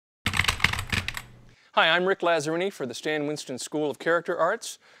Hi, I'm Rick Lazzarini for the Stan Winston School of Character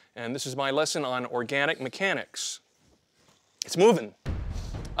Arts, and this is my lesson on organic mechanics. It's moving.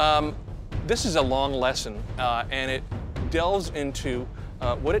 This is a long lesson, and it delves into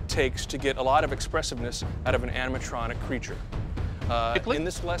what it takes to get a lot of expressiveness out of an animatronic creature. In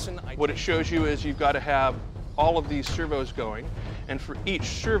this lesson, what it shows you is you've got to have all of these servos going, and for each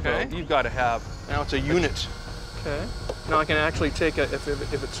servo, you've got to have, now it's a unit. Okay. Now I can actually take if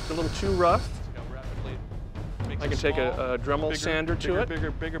it's a little too rough, I can take a Dremel sander to it.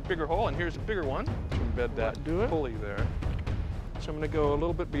 Bigger hole, and here's a bigger one to embed that pulley there. So I'm going to go a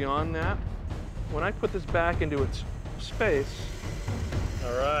little bit beyond that. When I put this back into its space,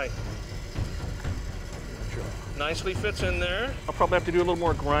 all right, nicely fits in there. I'll probably have to do a little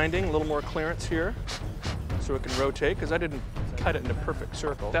more grinding, a little more clearance here, so it can rotate, because I didn't cut it in a perfect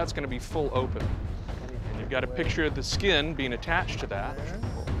circle. That's going to be full open. And you've got a picture of the skin being attached to that.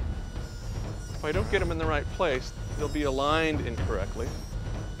 If I don't get them in the right place, they'll be aligned incorrectly,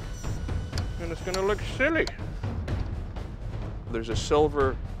 and it's going to look silly. There's a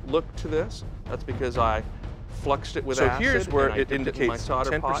silver look to this. That's because I fluxed it with acid. So here's where it indicates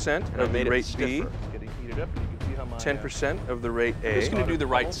 10% of the rate B, 10% of the rate A. I'm just going to do the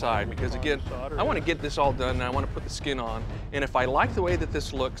right side because, again, I want to get this all done and I want to put the skin on. And if I like the way that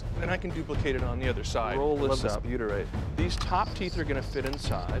this looks, then I can duplicate it on the other side. Roll this up. Butyrate. These top teeth are going to fit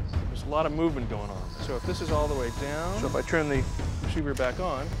inside. There's a lot of movement going on. So if this is all the way down, so if I turn the receiver back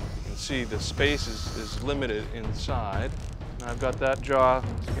on, you can see the space is limited inside. And I've got that jaw,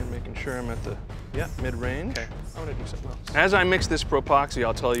 again, making sure I'm at the mid-range. Okay. I'm going to do something else. As I mix this pro-poxy,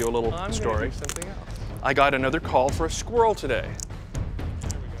 I'll tell you a little story. Do something else. I got another call for a squirrel today.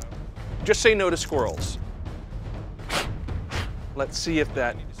 There we go. Just say no to squirrels. Let's see if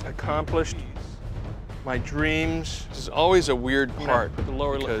that accomplished my dreams. This is always a weird part the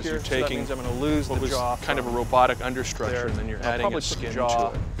lower because you're taking so I'm going to lose what was kind of a robotic understructure, and then you're adding a skin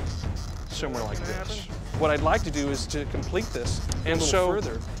to it, somewhere like this. What I'd like to do is to complete this, and so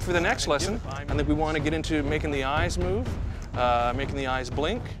for the next lesson, I think we want to get into making the eyes move, making the eyes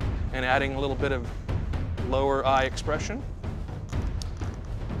blink, and adding a little bit of lower eye expression.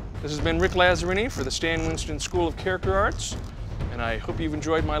 This has been Rick Lazzarini for the Stan Winston School of Character Arts, and I hope you've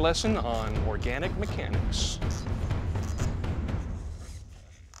enjoyed my lesson on organic mechanics.